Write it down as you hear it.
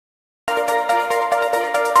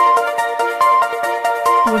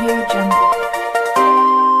Audio Jungle.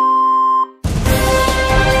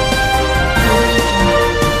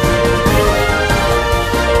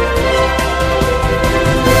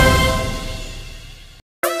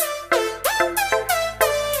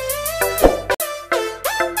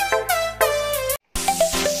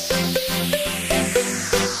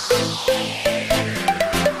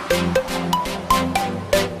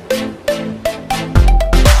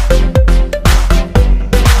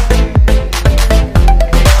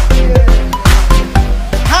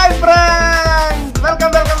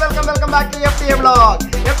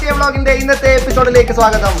 ഇന്നത്തെ എപ്പിസോഡിലേക്ക്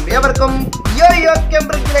സ്വാഗതം. ഏവർക്കും യോയോ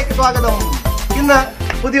കേംബ്രിഡ്ജിലേക്ക് സ്വാഗതം. ഇന്ന്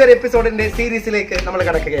പുതിയൊരു എപ്പിസോഡിന്റെ സീരീസിലേക്ക് നമ്മൾ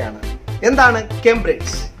കടക്കുകയാണ്. എന്താണ്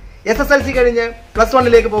കേംബ്രിഡ്ജ്? SSLC കഴിഞ്ഞ്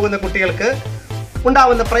 +1 പോകുന്ന കുട്ടികൾക്ക്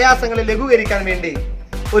ഉണ്ടാവുന്ന പ്രയാസങ്ങളെ ലഘൂകരിക്കാൻ വേണ്ടി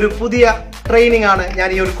ഒരു പുതിയ ട്രെയിനിങ് ആണ് ഞാൻ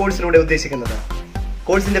ഈ ഒരു കോഴ്സിലൂടെ ഉദ്ദേശിക്കുന്നത്.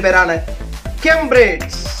 കോഴ്സിന്റെ പേരാണ്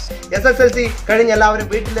കേംബ്രിഡ്ജ്. SSLC കഴിഞ്ഞ് എല്ലാവരും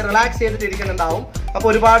വീട്ടിൽ റിലാക്സ് ചെയ്തിട്ട് ഇരിക്കുന്നുണ്ടാവും. അപ്പോൾ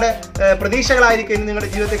ഒരുപാട് പ്രതീക്ഷകളായിരിക്കും നിങ്ങളുടെ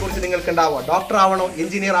ജീവിതത്തെക്കുറിച്ച് നിങ്ങൾക്ക് ഉണ്ടാവുക. ഡോക്ടർ ആവണോ,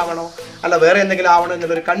 എഞ്ചിനീയർ ആവണോ, അല്ല വേറെ എന്തെങ്കിലും ആവണോ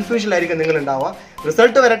എന്നുള്ളൊരു കൺഫ്യൂഷനിലായിരിക്കും നിങ്ങൾ ഉണ്ടാവുക.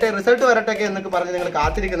 റിസൾട്ട് വരട്ടെ എന്നൊക്കെ പറഞ്ഞ് നിങ്ങൾ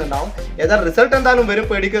കാത്തിരിക്കുന്നുണ്ടാവും. ഏതായാലും റിസൾട്ട് എന്തായാലും വരും,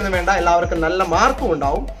 പേടിക്കൊന്നും വേണ്ട. എല്ലാവർക്കും നല്ല മാർക്കും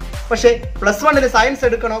ഉണ്ടാവും. പക്ഷേ +1 സയൻസ്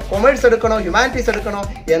എടുക്കണോ, കൊമേഴ്സ് എടുക്കണോ, ഹ്യൂമാനിറ്റീസ് എടുക്കണോ,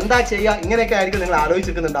 എന്താ ചെയ്യുക, ഇങ്ങനെയൊക്കെ ആയിരിക്കും നിങ്ങൾ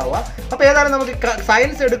ആലോചിച്ചിരിക്കുന്നുണ്ടാവുക. അപ്പോൾ ഏതായാലും നമുക്ക്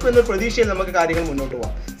സയൻസ് എടുക്കുന്ന പ്രതീക്ഷയിൽ നമുക്ക് കാര്യങ്ങൾ മുന്നോട്ട്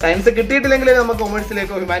പോകാം. സയൻസ് കിട്ടിയിട്ടില്ലെങ്കിലേ നമുക്ക്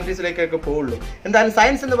കൊമേഴ്സിലേക്കോ ഹ്യൂമാനിറ്റീസിലേക്കോ ഒക്കെ പോകുള്ളൂ. എന്തായാലും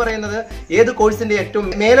സയൻസ് എന്ന് പറയുന്നത് ഏത് കോഴ്സിന്റെ ഏറ്റവും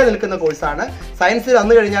മേലെ നിൽക്കുന്ന കോഴ്സാണ്. സയൻസിൽ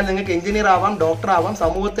വന്നു കഴിഞ്ഞാൽ നിങ്ങൾക്ക് എഞ്ചിനീയർ ആവാം, ഡോക്ടർ ആവാം.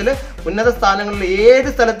 സമൂഹത്തിൽ ഉന്നത സ്ഥാനങ്ങളിൽ ഏത്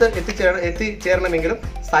സ്ഥലത്ത് എത്തിച്ചേരണമെങ്കിലും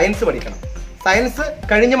സയൻസ് പഠിക്കണം. സയൻസ്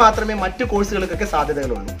കഴിഞ്ഞ് മാത്രമേ മറ്റു കോഴ്സുകൾക്കൊക്കെ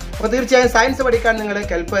സാധ്യതകളുള്ളൂ. അപ്പോൾ തീർച്ചയായും സയൻസ് പഠിക്കാൻ നിങ്ങൾ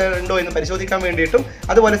ഉണ്ടോ എന്ന് പരിശോധിക്കാൻ വേണ്ടിയിട്ടും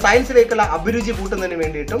അതുപോലെ സയൻസിലേക്കുള്ള അഭിരുചി കൂട്ടുന്നതിന്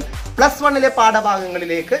വേണ്ടിയിട്ടും +1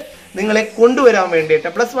 പാഠഭാഗങ്ങളിലേക്ക് നിങ്ങളെ കൊണ്ടുവരാൻ വേണ്ടിയിട്ട്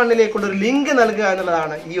 +1 ഒരു ലിങ്ക് നൽകുക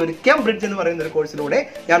എന്നുള്ളതാണ് ഈ ഒരു കേംബ്രിഡ്ജ് എന്ന് പറയുന്ന ഒരു കോഴ്സിലൂടെ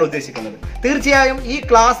ഞാൻ ഉദ്ദേശിക്കുന്നത്. തീർച്ചയായും ഈ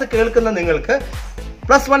ക്ലാസ് കേൾക്കുന്ന നിങ്ങൾക്ക്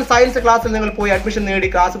 +1 സയൻസ് ക്ലാസ്സിൽ നിങ്ങൾ പോയി അഡ്മിഷൻ നേടി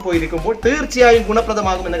ക്ലാസ് പോയിരിക്കുമ്പോൾ തീർച്ചയായും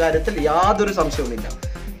ഗുണപ്രദമാകുമെന്ന കാര്യത്തിൽ യാതൊരു സംശയവുമില്ല.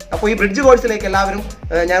 അപ്പോൾ ഈ ബ്രിഡ്ജ് കോഴ്സിലേക്ക് എല്ലാവരും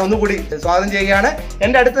ഞാൻ ഒന്നുകൂടി സ്വാഗതം ചെയ്യുകയാണ്.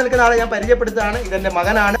 എൻ്റെ അടുത്ത് നിൽക്കുന്ന ആളെ ഞാൻ പരിചയപ്പെടുത്തുകയാണ്. ഇതെൻ്റെ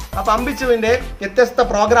മകനാണ്. അപ്പോൾ അമ്പിച്ചുവിൻ്റെ വ്യത്യസ്ത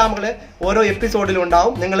പ്രോഗ്രാമുകൾ ഓരോ എപ്പിസോഡിലും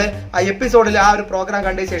ഉണ്ടാവും. നിങ്ങൾ ആ എപ്പിസോഡിൽ ആ ഒരു പ്രോഗ്രാം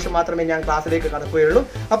കണ്ടതിന് ശേഷം മാത്രമേ ഞാൻ ക്ലാസ്സിലേക്ക് കടക്കുകയുള്ളൂ.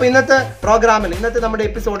 അപ്പോൾ ഇന്നത്തെ നമ്മുടെ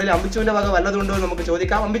എപ്പിസോഡിൽ അമ്പിച്ചുവിൻ്റെ വക വല്ലതുണ്ടോ എന്ന് നമുക്ക്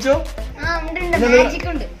ചോദിക്കാം. അമ്പിച്ചു, മാജിക്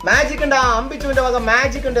ഉണ്ട്. അമ്പിച്ചുവിന്റെ വക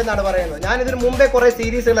മാജിക് ഉണ്ട് എന്നാണ് പറയുന്നത്. ഞാൻ ഇതിന് മുമ്പേ കുറെ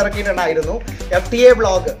സീരീസുകൾ ഇറക്കിയിട്ടുണ്ടായിരുന്നു. FTA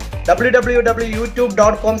വ്ളോഗ്,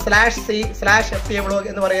 www.youtube.com/FTA വ്ളോഗ്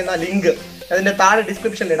എന്ന് പറയുന്ന ലിങ്ക് അതിന്റെ താഴെ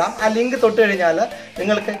ഡിസ്ക്രിപ്ഷനിൽ ഇടാം. ആ ലിങ്ക് തൊട്ട് കഴിഞ്ഞാൽ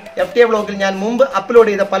നിങ്ങൾക്ക് FTA വ്ളോഗിൽ ഞാൻ മുമ്പ് അപ്ലോഡ്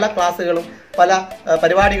ചെയ്ത പല ക്ലാസ്സുകളും പല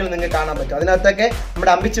പരിപാടികളും നിങ്ങൾക്ക് കാണാൻ പറ്റും. അതിനകത്തൊക്കെ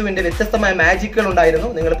നമ്മുടെ അമ്പിച്ചുവിന്റെ വ്യത്യസ്തമായ മാജിക്കുകൾ ഉണ്ടായിരുന്നു.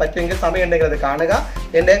 നിങ്ങൾ പറ്റുമെങ്കിൽ സമയമുണ്ടെങ്കിൽ അത് കാണുക.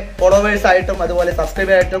 എൻ്റെ ഫോളോവേഴ്സ് ആയിട്ടും അതുപോലെ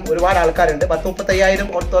സബ്സ്ക്രൈബറായിട്ടും ഒരുപാട് ആൾക്കാരുണ്ട്.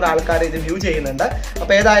 35,000 ആൾക്കാർ ഇത് വ്യൂ ചെയ്യുന്നുണ്ട്.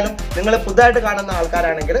 അപ്പോൾ ഏതായാലും നിങ്ങൾ പുതുതായിട്ട് കാണുന്ന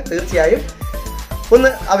ആൾക്കാരാണെങ്കിൽ തീർച്ചയായും ഒന്ന്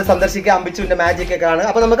അവർ സന്ദർശിക്കുക, അമ്പിച്ചുവിന്റെ മാജിക് കാണുക.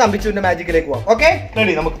 അപ്പോൾ നമുക്ക് അമ്പിച്ചുവിന്റെ മാജിക്കിലേക്ക് പോവാം. ഓക്കെ,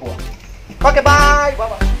 റെഡി, നമുക്ക് പോവാം. Okay, by.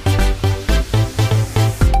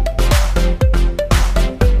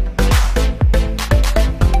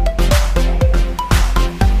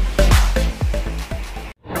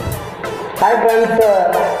 ഹായ് ഫ്രണ്ട്സ്,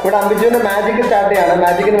 ഇവിടെ അമ്പിച്ചുവിന്റെ മാജിക് സ്റ്റാർട്ട് ചെയ്യാണ്.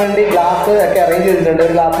 മാജിക്കിന് വേണ്ടി ഗ്ലാസ് ഒക്കെ അറേഞ്ച് ചെയ്തിട്ടുണ്ട്.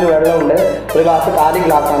 ഒരു ഗ്ലാസ്സിൽ വെള്ളമുണ്ട്, ഒരു ഗ്ലാസ് കാലി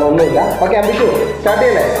ഗ്ലാസ് ആണ്, ഒന്നുമില്ല. ഓക്കെ അമ്പിച്ചു, സ്റ്റാർട്ട്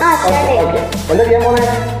ചെയ്യല്ലേ? എന്താ ചെയ്യാൻ പോണേ?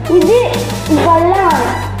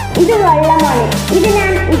 ഇത് വെള്ളമാണ്. ഇത്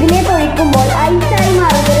ഞാൻ ഇതിലേക്ക് ഒഴിക്കുമ്പോൾ ഐസായി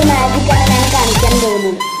മാറുന്നൊരു മാജിക്കാണ് ഞാൻ കാണിക്കാൻ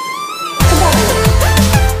പോകുന്നത്.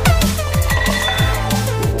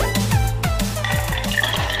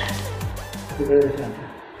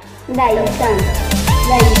 ഇത് ഐസാണ്.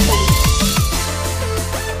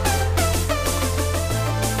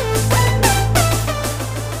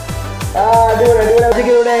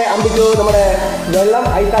 അടിപൊളിയുടെ അമ്പിച്ചു നമ്മുടെ വെള്ളം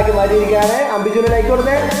ഐസാക്കി മാറ്റിയിരിക്കുകയാണ്. അമ്പിച്ചുവിന് ലൈക്ക്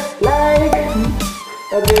കൊടുത്തേ, ലൈക്ക്.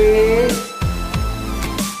 ഓക്കെ,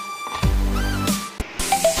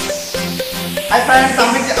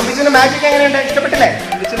 അമ്പിച്ചുവിന്റെ മാജിക് എങ്ങനെയുണ്ട്? ഇഷ്ടപ്പെട്ടില്ലേ?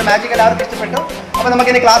 അമ്പിച്ചുവിന്റെ മാജിക് എല്ലാവർക്കും ഇഷ്ടപ്പെട്ടു. അപ്പോൾ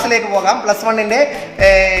നമുക്കിനി ക്ലാസ്സിലേക്ക് പോകാം. +1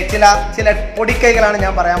 ചില പൊടിക്കൈകളാണ്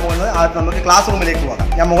ഞാൻ പറയാൻ പോകുന്നത്. അത് നമുക്ക് ക്ലാസ് റൂമിലേക്ക് പോകാം.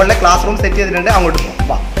 ഞാൻ മുകളിലെ ക്ലാസ് റൂം സെറ്റ് ചെയ്തിട്ടുണ്ട്, അങ്ങോട്ട്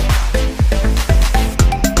പോകാം.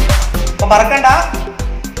 അപ്പൊ മറക്കണ്ട,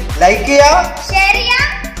 ലൈക്ക് ചെയ്യുക, ഷെയർ ചെയ്യുക,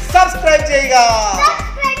 സബ്സ്ക്രൈബ് ചെയ്യുക.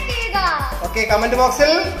 ഓക്കെ, കമന്റ്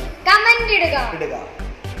ബോക്സിൽ കമന്റ് ഇടുക.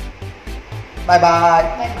 Bye bye.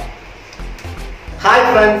 ഹായ്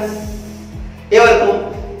ഫ്രണ്ട്സ്, ഏവർക്കും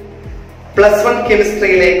 +1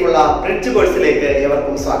 കെമിസ്ട്രിയിലേക്കുള്ള ബ്രിഡ്ജ് കോഴ്സിലേക്ക്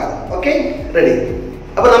ഏവർക്കും സ്വാഗതം. Okay, ready.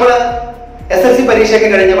 അപ്പൊ നമ്മൾ SSLC പരീക്ഷയൊക്കെ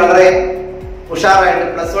കഴിഞ്ഞ് വളരെ ഉഷാറായിട്ട്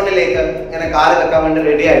 +1 ഇങ്ങനെ കാല് വെക്കാൻ വേണ്ടി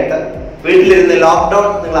റെഡി ആയിട്ട് വീട്ടിലിരുന്ന് ലോക്ക്ഡൌൺ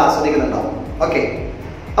നിങ്ങൾ ആസ്വദിക്കുന്നുണ്ടാവും. ഓക്കെ,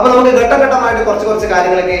 അപ്പൊ നമുക്ക് ഘട്ടഘട്ടമായിട്ട് കുറച്ച്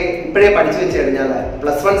കാര്യങ്ങളൊക്കെ ഇപ്പോഴേ പഠിച്ചു വെച്ച് കഴിഞ്ഞാൽ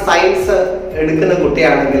 +1 സയൻസ് എടുക്കുന്ന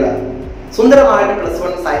കുട്ടിയാണെങ്കിൽ സുന്ദരമായിട്ട്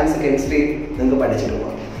 +1 സയൻസ് കെമിസ്ട്രി നിങ്ങൾക്ക് പഠിച്ചിട്ട്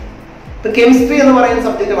പോകാം. ഇപ്പൊ കെമിസ്ട്രി എന്ന് പറയുന്ന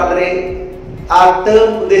സബ്ജക്ട് വളരെ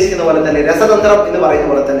ഉദ്ദേശിക്കുന്ന പോലെ തന്നെ രസതന്ത്രം എന്ന് പറയുന്ന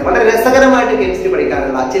പോലെ തന്നെ വളരെ രസകരമായിട്ട് കെമിസ്ട്രി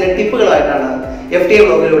പഠിക്കാനുള്ള ചില ടിപ്പുകളായിട്ടാണ് FTA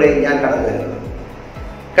ബ്ലോഗിലൂടെ ഞാൻ കടന്നു വരുന്നത്.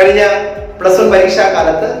 കഴിഞ്ഞ +1 പരീക്ഷാ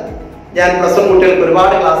കാലത്ത് ഞാൻ +1 കുട്ടികൾക്ക്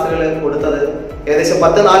ഒരുപാട് ക്ലാസ്സുകൾ കൊടുത്തത് ഏകദേശം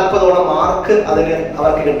 10-40ഓളം മാർക്ക് അതിന്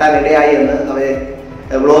അവർക്ക് കിട്ടാൻ ഇടയായി എന്ന് അവരെ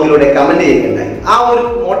ബ്ലോഗിലൂടെ കമന്റ് ചെയ്യുന്നുണ്ടായി. ആ ഒരു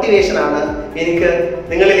മോട്ടിവേഷനാണ് എനിക്ക്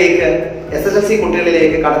നിങ്ങളിലേക്ക് SSLC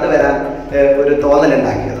കുട്ടികളിലേക്ക് കടന്നു വരാൻ ഒരു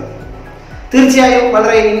തോന്നലുണ്ടാക്കിയത്. തീർച്ചയായും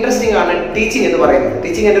വളരെ ഇൻട്രസ്റ്റിംഗ് ആണ് ടീച്ചിങ് എന്ന് പറയുന്നത്.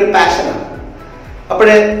 ടീച്ചിങ് എൻ്റെ ഒരു പാഷനാണ്.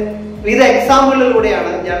 അപ്പോഴേ വിവിധ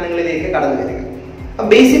എക്സാമ്പിളുകളിലൂടെയാണ് ഞാൻ നിങ്ങളിലേക്ക് കടന്നു വരിക.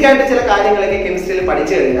 ബേസിക് ആയിട്ട് ചില കാര്യങ്ങളൊക്കെ കെമിസ്ട്രിയിൽ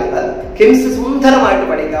പഠിച്ചു കഴിഞ്ഞാൽ കെമിസ്ട്രി സുന്ദരമായിട്ട്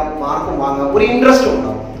പഠിക്കാം, മാർക്കും വാങ്ങാം, ഒരു ഇൻട്രസ്റ്റും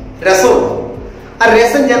ഉണ്ടാവും, രസവും ഉണ്ടാവും. ആ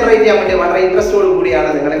രസം ജനറേറ്റ് ചെയ്യാൻ വേണ്ടി വളരെ ഇൻട്രസ്റ്റോട് കൂടിയാണ്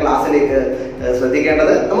നിങ്ങളുടെ ക്ലാസ്സിലേക്ക്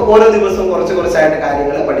ശ്രദ്ധിക്കേണ്ടത്. നമുക്ക് ഓരോ ദിവസവും കുറച്ചായിട്ട്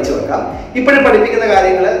കാര്യങ്ങൾ പഠിച്ചു വെക്കാം. ഇപ്പോഴും പഠിപ്പിക്കുന്ന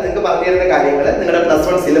കാര്യങ്ങൾ, നിങ്ങൾക്ക് പറഞ്ഞു തരുന്ന കാര്യങ്ങൾ നിങ്ങളുടെ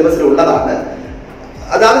 +1 സിലബസിൽ ഉള്ളതാണ്.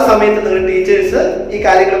 അതാത് സമയത്ത് നിങ്ങളുടെ ടീച്ചേഴ്സ് ഈ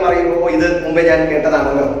കാര്യങ്ങൾ പറയുമ്പോൾ ഇത് മുമ്പേ ഞാൻ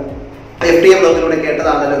കേട്ടതാണല്ലോ, FTA ബ്ലോഗിലൂടെ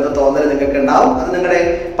കേട്ടതാണല്ലോ എന്ന് തോന്നൽ നിങ്ങൾക്ക് ഉണ്ടാവും. അത് നിങ്ങളുടെ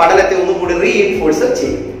പഠനത്തെ ഒന്നും കൂടി റീഇൻഫോഴ്സ്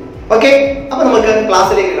ചെയ്യും. ഓക്കെ, അപ്പൊ നമുക്ക്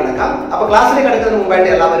ക്ലാസ്സിലേക്ക് കടക്കാം. അപ്പൊ ക്ലാസ്സിലേക്ക് കടക്കുന്നതിന് മുമ്പായിട്ട്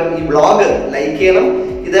എല്ലാവരും ഈ ബ്ലോഗ് ലൈക്ക് ചെയ്യണം.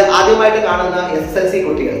 ഇത് ആദ്യമായിട്ട് കാണുന്ന SSLC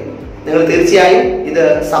കുട്ടികൾ നിങ്ങൾ തീർച്ചയായും ഇത്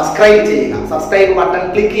സബ്സ്ക്രൈബ് ചെയ്യുക. സബ്സ്ക്രൈബ് ബട്ടൺ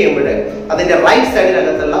ക്ലിക്ക് ചെയ്യുമ്പോൾ അതിന്റെ റൈറ്റ്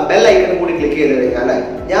സൈഡിനകത്തുള്ള ബെൽ ഐക്കൺ കൂടി ക്ലിക്ക് ചെയ്ത് കഴിഞ്ഞാൽ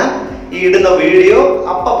ഞാൻ ഈ ഇടുന്ന വീഡിയോ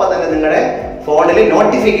അപ്പം തന്നെ നിങ്ങളുടെ ഫോണിൽ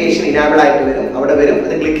നോട്ടിഫിക്കേഷൻ ഇനാബിൾ ആയിട്ട് വരും, അവിടെ വരും.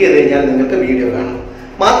 അത് ക്ലിക്ക് ചെയ്ത് കഴിഞ്ഞാൽ നിങ്ങൾക്ക് വീഡിയോ കാണാം.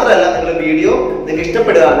 മാത്രമല്ല, നിങ്ങൾ വീഡിയോ നിങ്ങൾക്ക്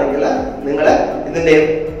ഇഷ്ടപ്പെടുകയാണെങ്കിൽ നിങ്ങൾ ഇതിന്റെ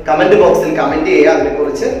കമന്റ് ബോക്സിൽ കമന്റ് ചെയ്യുക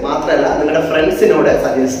അതിനെക്കുറിച്ച്. മാത്രമല്ല, നിങ്ങളുടെ ഫ്രണ്ട്സിനോട്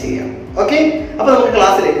സജസ്റ്റ് ചെയ്യാം. ഓക്കെ, അപ്പൊ നമുക്ക്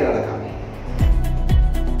ക്ലാസ്സിലേക്ക് കടക്കാം.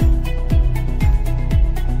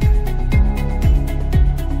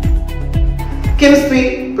 കെമിസ്ട്രി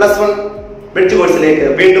 +1 ബ്രിഡ്ജ് കോഴ്സിലേക്ക്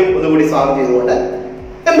വീണ്ടും ഒന്നുകൂടി സ്വാഗതം ചെയ്തുകൊണ്ട്,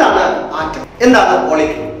 എന്താണ് ആറ്റം, എന്താണ്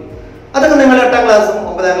മോളിക്യൂൾ, അതൊക്കെ നിങ്ങൾ 8ാം ക്ലാസ്സും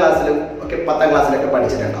 9ാം ക്ലാസ്സിലും ഒക്കെ 10ാം ക്ലാസ്സിലൊക്കെ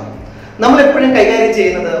പഠിച്ചിട്ടുണ്ടാവും. നമ്മൾ എപ്പോഴും കൈകാര്യം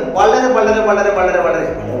ചെയ്യുന്നത് വളരെ വളരെ വളരെ വളരെ വളരെ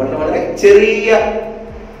വളരെ വളരെ ചെറിയ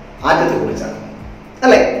ആറ്റത്തെ കുറിച്ചാണ്,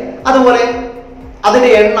 അല്ലെ? അതുപോലെ അതിന്റെ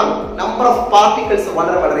എണ്ണം, നമ്പർ ഓഫ് പാർട്ടിക്കിൾസ്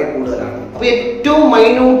വളരെ വളരെ കൂടുതലാണ്. അപ്പൊ ഏറ്റവും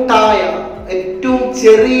മൈന്യൂട്ടായ, ഏറ്റവും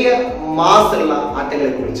ചെറിയ മാസ് ഉള്ള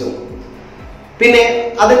ആറ്റങ്ങളെ കുറിച്ചും, പിന്നെ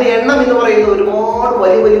അതിന്റെ എണ്ണം എന്ന് പറയുന്നത് ഒരുപാട്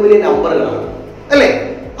വലിയ വലിയ വലിയ നമ്പറുകളാണ്, അല്ലെ?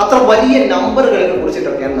 അത്ര വലിയ നമ്പറുകളെ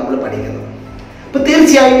കുറിച്ചിട്ടൊക്കെയാണ് നമ്മൾ പഠിക്കുന്നത്. അപ്പൊ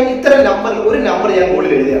തീർച്ചയായും ഇത്തരം നമ്പർ, ഒരു നമ്പർ ഞാൻ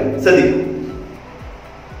മുകളിൽ എഴുതുകയാണ്, ശ്രദ്ധിക്കും.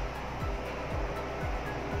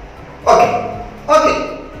 ഓക്കെ ഓക്കെ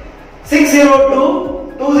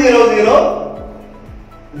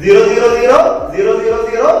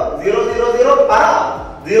 6022000000000 പറ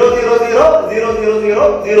 0000000.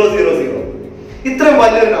 ഇത്രയും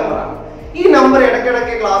വലിയൊരു നമ്പറാണ്. ഈ നമ്പർ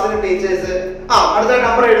ഇടയ്ക്കിടയ്ക്ക് ക്ലാസ്സിലെ ടീച്ചേഴ്സ് അടുത്ത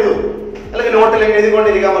നമ്പർ എഴുതും അല്ലെങ്കിൽ നോട്ടിൽ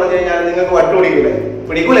എഴുതിക്കൊണ്ടിരിക്കാൻ പറഞ്ഞു കഴിഞ്ഞാൽ നിങ്ങൾക്ക് വട്ടുപിടിക്കൂലേ?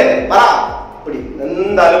 പിടിക്കൂലേ? പറ,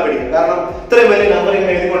 എന്തായാലും പിടിക്കും. കാരണം ഇത്രയും വലിയ നമ്പർ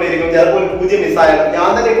ഇങ്ങനെ എഴുതിക്കൊണ്ടിരിക്കും. ചിലപ്പോൾ 0 മിസ്സായാലും ഞാൻ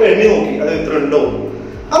തന്നെ ഇപ്പൊ എണ്ണി നോക്കി അത് ഇത്ര ഉണ്ടോ,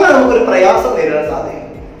 അങ്ങനെ നമുക്കൊരു പ്രയാസം നേരിടാൻ സാധിക്കും.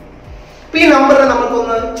 അപ്പൊ ഈ നമ്പറിനെ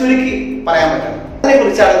നമുക്കൊന്ന് ചുരുക്കി പറയാൻ പറ്റണം. അതിനെ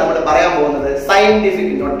കുറിച്ചാണ് നമ്മൾ പറയാൻ പോകുന്നത്,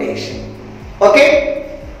 സയന്റിഫിക് നൊട്ടേഷൻ. ഓക്കെ,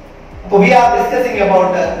 അപ്പൊ V are discussing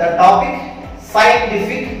about the topic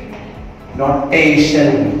scientific notation.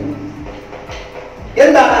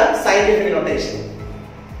 എന്താണ് സയന്റിഫിക് നൊട്ടേഷൻ?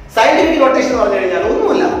 സയന്റിഫിക് നൊട്ടേഷൻ എന്ന് പറഞ്ഞു കഴിഞ്ഞാൽ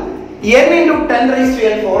ഒന്നുമില്ല, n ×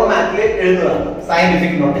 10⁻n ഫോർമാറ്റിൽ എഴുതുന്നതാണ്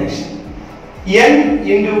സയന്റിഫിക് നൊട്ടേഷൻ. n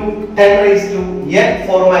 × 10⁻n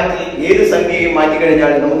ഫോർമാറ്റിൽ ഏത് സംഖ്യയും മാറ്റി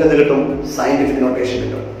കഴിഞ്ഞാൽ നമുക്ക് എന്ത് കിട്ടും? സയന്റിഫിക് നൊട്ടേഷൻ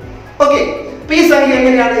കിട്ടും. ഓക്കെ, അപ്പൊ ഈ സംഖ്യ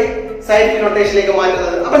എങ്ങനെയാണ് സയന്റിഫിക് നൊട്ടേഷനിലേക്ക്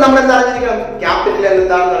മാറ്റുന്നത്? അപ്പൊ നമ്മൾ എന്താ അറിഞ്ഞിരിക്കണം? ക്യാപിറ്റൽ n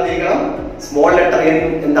എന്താണെന്ന് അറിഞ്ഞിരിക്കണം, സ്മോൾ ലെറ്റർ n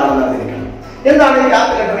എന്താണെന്ന് അറിഞ്ഞിരിക്കണം. എന്താണ്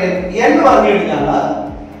ക്യാപിറ്റൽ ലെറ്റർ n? n പറഞ്ഞു കഴിഞ്ഞാൽ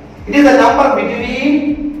it is a number between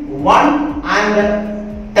 1 and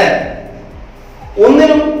 10.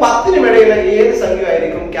 1നും 10നും ഇടയിലുള്ള ഏത് സംഖ്യ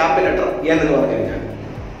ആയിരിക്കും ക്യാപിറ്റൽ ലെറ്റർ n എന്ന് പറഞ്ഞു കഴിഞ്ഞാൽ.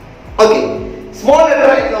 ഓക്കെ, സ്മോൾ ലെറ്റർ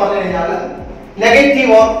എന്ന് പറഞ്ഞു കഴിഞ്ഞാൽ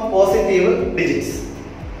നെഗറ്റീവ് ഓർ പോസിറ്റീവ് ഡിജിറ്റ്സ്,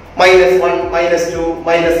 -1, -2,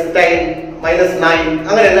 -10, -9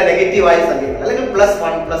 അങ്ങനെയുള്ള നെഗറ്റീവായ സംഖ്യകൾ, അല്ലെങ്കിൽ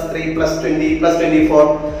 +1, +3, +20, +24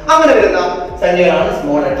 അങ്ങനെ വരുന്ന സംഖ്യകളാണ്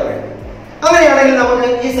സ്മോൾ ലെറ്റർ n. അങ്ങനെയാണെങ്കിൽ നമുക്ക്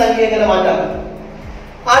ഈ സംഖ്യ എങ്ങനെ മാറ്റാം?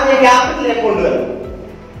 ആദ്യം ക്യാപിറ്റൽ n കൊണ്ടുവരാം.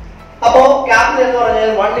 അപ്പോ ക്യാപിറ്റൽ എന്ന് പറഞ്ഞാൽ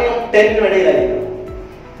 1നും 10നും ഇടയിലായിരിക്കും.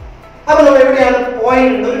 അപ്പൊ നമ്മൾ എവിടെയാണ്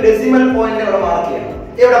പോയിന്റ്, ഒരു ഡെസിമൽ പോയിന്റ് ഇവിടെ മാർക്ക് ചെയ്യണം.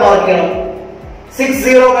 എവിടെ മാർക്ക് ചെയ്യണം?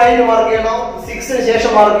 60 കഴിഞ്ഞ് മാർക്ക് ചെയ്യണോ, 6ന്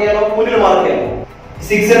ശേഷം മാർക്ക് ചെയ്യണോ, മുന്നിൽ മാർക്ക് ചെയ്യണോ?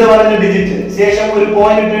 6 എന്ന് പറയുന്ന ഡിജിറ്റ് ശേഷം ഒരു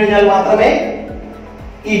പോയിന്റ് ഇട്ട് കഴിഞ്ഞാൽ മാത്രമേ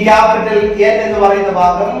ഈ ക്യാപിറ്റൽ n എന്ന് പറയുന്ന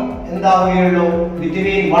ഭാഗം എന്താവുകയുള്ളൂ?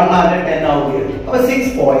 ബിറ്റ്വീൻ 1 and 10 ആവുകയുള്ളൂ. അപ്പൊ 6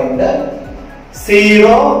 പോയിന്റ്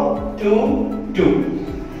 0 to 2.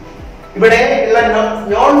 ഇവിടെ ഉള്ള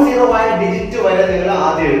നോൺ സീറോ ആയ ഡിജിറ്റ് വരെ നിങ്ങൾ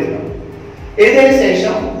ആദ്യം എഴുതുക. എഴുതിയതിനു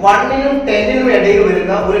ശേഷം 1നും 10നും ഇടയിൽ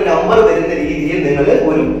വരുന്ന ഒരു നമ്പർ വരുന്ന രീതിയിൽ നിങ്ങൾ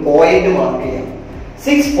ഒരു പോയിന്റ് മാർക്ക് ചെയ്യാം.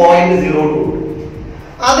 6.02.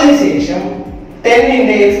 അതിനുശേഷം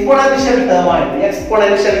 10ന്റെ എക്സ്പോണൻഷ്യൽ ടേം ആയിട്ട്,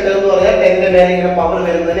 എക്സ്പോണൻഷ്യൽ ടേം എന്ന് പറഞ്ഞാൽ 10ന്റെ മേലെ ഇങ്ങനെ പവർ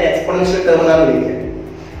വരുന്നതിന് എക്സ്പോണൻഷ്യൽ ടേം എന്നാണ് വിളിക്കുക.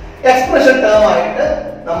 എക്സ്പോണൻഷ്യൽ ടേം ആയിട്ട്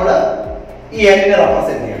നമ്മൾ ഈ n-നെ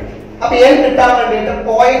റെപ്രസെന്റ് ചെയ്യണം. അപ്പൊ n കിട്ടാൻ വേണ്ടിയിട്ട്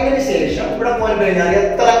പോയിന്റിന് ശേഷം ഇവിടെ പോയി കഴിഞ്ഞാൽ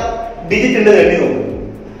എത്ര ഡിജിറ്റ് ഉണ്ട് എണ്ണി നോക്കും.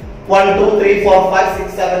 1 2 3 4 5 6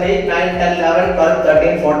 7 8 9 10 11 12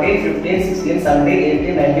 13 14 15 16 17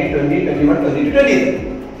 18 19 20 21 22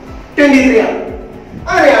 23 ആണ്.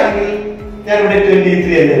 അങ്ങനെയാണെങ്കിൽ ഞാൻ ഇവിടെ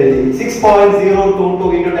 23 എന്ന് എഴുതി. 6.022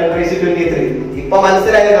 into 10 raised to 23. ഇപ്പൊ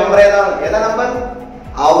മനസ്സിലായ നമ്പർ ഏതാണ്? ഏതാ number?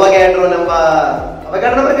 Avogadro number.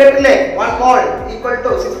 Avogadro number കേട്ടില്ലേ? 1 mol equal to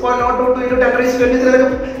 6.022 into 10 raised to 23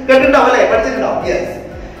 കേട്ടിട്ടുണ്ടാവും അല്ലേ? പഠിച്ചിട്ടുണ്ടാവും. യെസ്.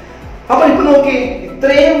 അപ്പൊ ഇപ്പൊ നോക്കി,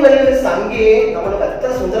 ഇത്രയും വലിയൊരു സംഖ്യയെ നമ്മൾ എത്ര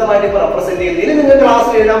സുന്ദരമായിട്ട് ഇപ്പൊ റെപ്രസെന്റ് ചെയ്യുന്നത്. ഇനി നിങ്ങൾ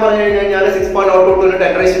ക്ലാസ്സിൽ എഴുതാൻ പറഞ്ഞു കഴിഞ്ഞാൽ 6.022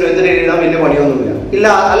 10 raised to 23 എഴുതാൻ വലിയ പണിയൊന്നുമില്ല. ഇല്ല,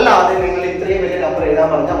 അല്ലാതെ നിങ്ങൾ ഇത്രയും വലിയ നമ്പർ എഴുതാൻ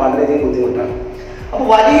പറഞ്ഞാൽ വളരെയധികം ബുദ്ധിമുട്ടാണ്. അപ്പൊ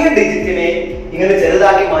വലിയ ഡിജിറ്റിനെ ഇങ്ങനെ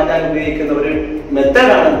ചെറുതാക്കി മാറ്റാൻ ഉപയോഗിക്കുന്ന ഒരു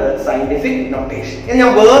മെത്തേഡാണ് സയന്റിഫിക് നൊട്ടേഷൻ. ഇനി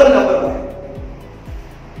ഞാൻ വേറൊരു നമ്പർ പറയാം.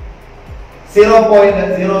 0.000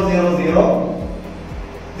 000 000 000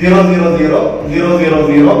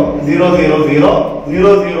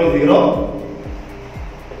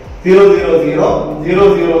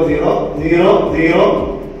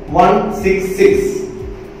 166.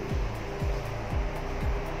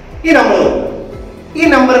 ഈ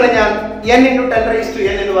നമ്പറിനെ ഞാൻ n into 10 raised to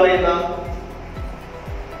n എന്ന് പറയുന്ന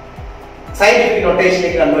സയന്റിഫിക്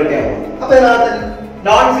നൊട്ടേഷനിലേക്ക് കൺവേർട്ട് ചെയ്യാൻ പോകും. അപ്പൊ ഇതിനകത്ത്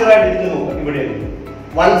നോൺ സീറോ ആയിട്ട് എടുത്ത് നോക്കാം. ഇവിടെ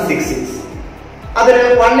 166. അതിന്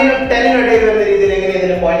 1നും 10നും ഇടയിൽ വരുന്ന രീതിയിൽ എങ്ങനെ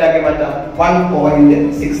ഇതിനെ പോയിന്റ് ആക്കി മാറ്റാം?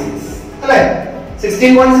 1.66 അല്ലേ?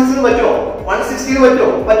 16.6 പറ്റുമോ? 160 പറ്റുമോ?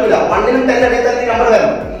 പറ്റൂല. 1നും 10നും ഇടയിൽ തന്നെ നമ്പർ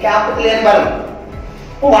വരണം. ഈ ക്യാപിറ്റൽ n വരണം.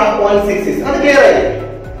 1.66 അത് ക്ലിയർ ആയി?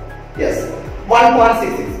 യെസ്.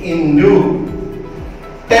 1.66 into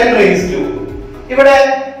 10 raised to, ഇവിടെ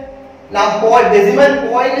ഡെസിമൽ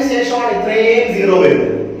പോയിന്റ് ശേഷമാണ് ഇത്രയും സീറോ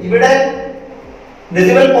വരുന്നത്. ഇവിടെ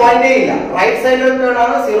ഡെസിമൽ പോയിന്റേ ഇല്ല, റൈറ്റ്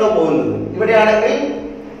സൈഡിലാണ് സീറോ പോകുന്നത്. ഇവിടെയാണെങ്കിൽ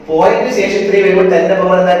പോയിന്റ് ശേഷം ഇത്രയും വരുമ്പോൾ 10ന്റെ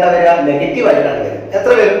പവർ എന്തായിട്ടാ വരിക? നെഗറ്റീവ് ആയിട്ടാണ് വരിക.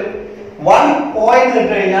 എത്ര വരും? 1 പോയിന്റ്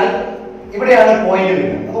ഇട്ട് കഴിഞ്ഞാൽ ഇവിടെയാണ് പോയിന്റ്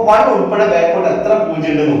വരുന്നത്. അപ്പൊ 1 ഉൾപ്പെടെ ബാക്കോട്ട് എത്ര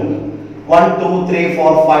പൂജ്യം ഉണ്ട് നോക്കുക. 1 2 3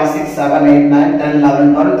 4 5 6 7 8 9 10 11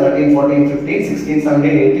 12 13 14 15 16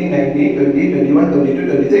 17 18 19 20 21 22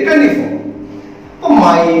 23 24. അപ്പൊ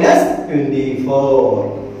 -24.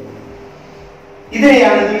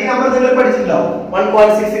 ഇതിനെയാണ് ഈ നമ്പർ നിങ്ങൾ പഠിച്ചിട്ടുണ്ടാവും.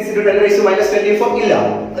 1.66 into 10 raised to -24 ഇല്ല,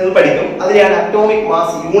 നിങ്ങൾ പഠിക്കും. അതിനെയാണ് അറ്റോമിക്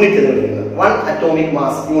മാസ് യൂണിറ്റ് എന്ന് വിളിക്കുന്നത്. 1 അറ്റോമിക്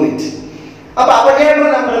മാസ് യൂണിറ്റ്. അപ്പൊ അവഗാഡ്രോ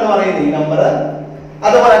നമ്പർ എന്ന് പറയുന്ന ഈ നമ്പർ,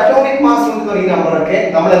 അതുപോലെ അറ്റോമിക് മാസ് യൂണിറ്റ് എന്ന് പറയുന്ന നമ്പറൊക്കെ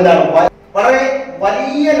നമ്മൾ എന്താണ് വളരെ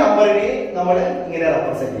വലിയ നമ്പറിനെ നമ്മൾ ഇങ്ങനെ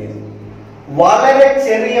റെപ്രസെന്റ് ചെയ്തു. വളരെ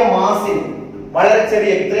ചെറിയ മാസിന്, വളരെ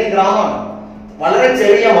ചെറിയ ഇത്രയും ഗ്രാമാണ്, വളരെ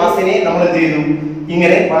ചെറിയ മാസിനെ നമ്മൾ എന്ത് ചെയ്തു?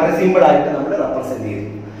 ഇങ്ങനെ വളരെ സിമ്പിൾ ആയിട്ട് നമ്മൾ റെപ്രസെന്റ് ചെയ്തു.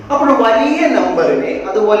 അപ്പോൾ വലിയ നമ്പറിനെ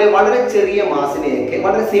അതുപോലെ വളരെ ചെറിയ മാസിനെയൊക്കെ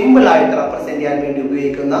വളരെ സിമ്പിൾ ആയിട്ട് റെപ്രസെന്റ് ചെയ്യാൻ വേണ്ടി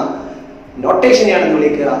ഉപയോഗിക്കുന്ന നൊട്ടേഷനെയാണ്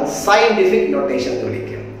വിളിക്കുക സയന്റിഫിക് നൊട്ടേഷൻ എന്ന്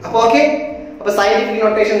വിളിക്കുക. അപ്പൊ ഓക്കെ, അപ്പൊ സയന്റിഫിക്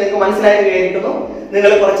നൊട്ടേഷൻ നിങ്ങൾക്ക് മനസ്സിലായെന്ന് വിചാരിക്കുന്നു.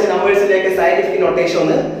 നിങ്ങൾ കുറച്ച് നമ്പേഴ്സിലേക്ക് സയന്റിഫിക് നൊട്ടേഷൻ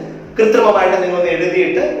ഒന്ന് കൃത്രിമമായിട്ട് നിങ്ങൾ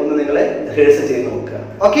എഴുതിയിട്ട് ഒന്ന് നിങ്ങൾ റിഹേഴ്സൽ ചെയ്ത് നോക്കുക.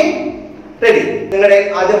 Okay, ready? നിങ്ങളുടെ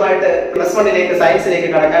ആദ്യമായിട്ട് +1 സയൻസിലേക്ക്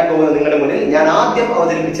കടക്കാൻ പോകുന്ന നിങ്ങളുടെ മുന്നിൽ ഞാൻ ആദ്യം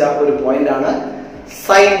അവതരിപ്പിച്ച ഒരു പോയിന്റ് ആണ്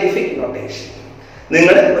സയന്റിഫിക് നൊട്ടേഷൻ.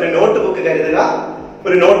 നിങ്ങൾ ഒരു നോട്ട് ബുക്ക് കരുതുക.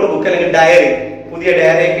 ഒരു നോട്ട് ബുക്ക് അല്ലെങ്കിൽ ഡയറി, പുതിയ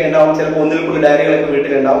ഡയറി ഒക്കെ ഉണ്ടാവും, ചിലപ്പോൾ ഒന്നിൽ കൂടുതൽ ഡയറികളൊക്കെ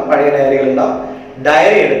വീട്ടിലുണ്ടാവും, പഴയ ഡയറികൾ ഉണ്ടാവും.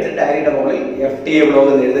 ഡയറി എടുത്ത് ഡയറിയുടെ മുകളിൽ FTA ബ്ലോഗ്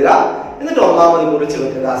എന്ന് എഴുതുക. എന്നിട്ട് ഒന്നാമത് കുറിച്ച്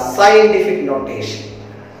വെക്കുക സയന്റിഫിക് നൊട്ടേഷൻ.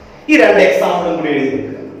 ഈ 2 എക്സാമ്പിളും കൂടി എഴുതി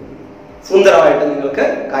വെക്കുക. സുന്ദരമായിട്ട് നിങ്ങൾക്ക്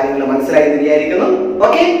കാര്യങ്ങൾ മനസ്സിലായി വിചാരിക്കുന്നു.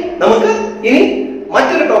 ഓക്കെ, നമുക്ക് ഇനി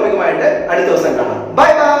മറ്റൊരു ടോപ്പിക്കുമായിട്ട് അടുത്ത ദിവസം കാണാം. Bye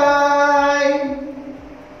bye.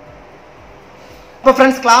 അപ്പൊ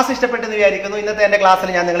ഫ്രണ്ട്സ്, ക്ലാസ് ഇഷ്ടപ്പെട്ടെന്ന് വിചാരിക്കുന്നു. ഇന്നത്തെ എന്റെ ക്ലാസ്സിൽ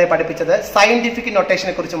ഞാൻ നിങ്ങളെ പഠിപ്പിച്ചത് സയന്റിഫിക്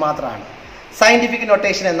നൊട്ടേഷനെ കുറിച്ച് മാത്രമാണ്. സയന്റിഫിക്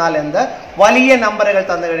നൊട്ടേഷൻ എന്നാൽ എന്ത്? വലിയ നമ്പറുകൾ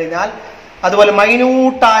തന്നു കഴിഞ്ഞാൽ, അതുപോലെ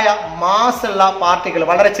മൈന്യൂട്ടായ മാസുള്ള പാർട്ടിക്കിൾ,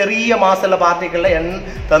 വളരെ ചെറിയ മാസുള്ള പാർട്ടിക്കിളുടെ എണ്ണം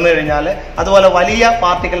തന്നു കഴിഞ്ഞാൽ, അതുപോലെ വലിയ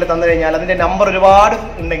പാർട്ടിക്കിൾ തന്നു കഴിഞ്ഞാൽ അതിന്റെ നമ്പർ ഒരുപാട്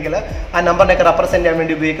ഉണ്ടെങ്കിൽ ആ നമ്പറിനൊക്കെ റെപ്രസെന്റ് ചെയ്യാൻ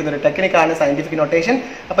വേണ്ടി ഉപയോഗിക്കുന്ന ഒരു ടെക്നിക്കാണ് സയന്റിഫിക് നൊട്ടേഷൻ.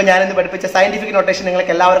 അപ്പൊ ഞാനിന്ന് പഠിപ്പിച്ച സയന്റിഫിക് നൊട്ടേഷൻ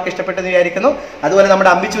നിങ്ങൾക്ക് എല്ലാവർക്കും ഇഷ്ടപ്പെട്ടെന്ന് വിചാരിക്കുന്നു. അതുപോലെ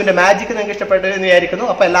നമ്മുടെ അമ്പിച്ചുവിന്റെ മാജിക് നിങ്ങൾക്ക് ഇഷ്ടപ്പെട്ടെന്ന് വിചാരിക്കുന്നു.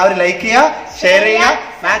 അപ്പൊ എല്ലാവരും ലൈക്ക് ചെയ്യുക, ഷെയർ ചെയ്യുക,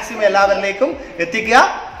 മാക്സിമം എല്ലാവരിലേക്കും എത്തിക്കുക,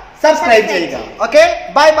 സബ്സ്ക്രൈബ് ചെയ്യുക. Okay,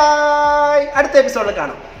 bye bye. അടുത്ത എപ്പിസോഡിൽ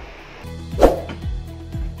കാണാം.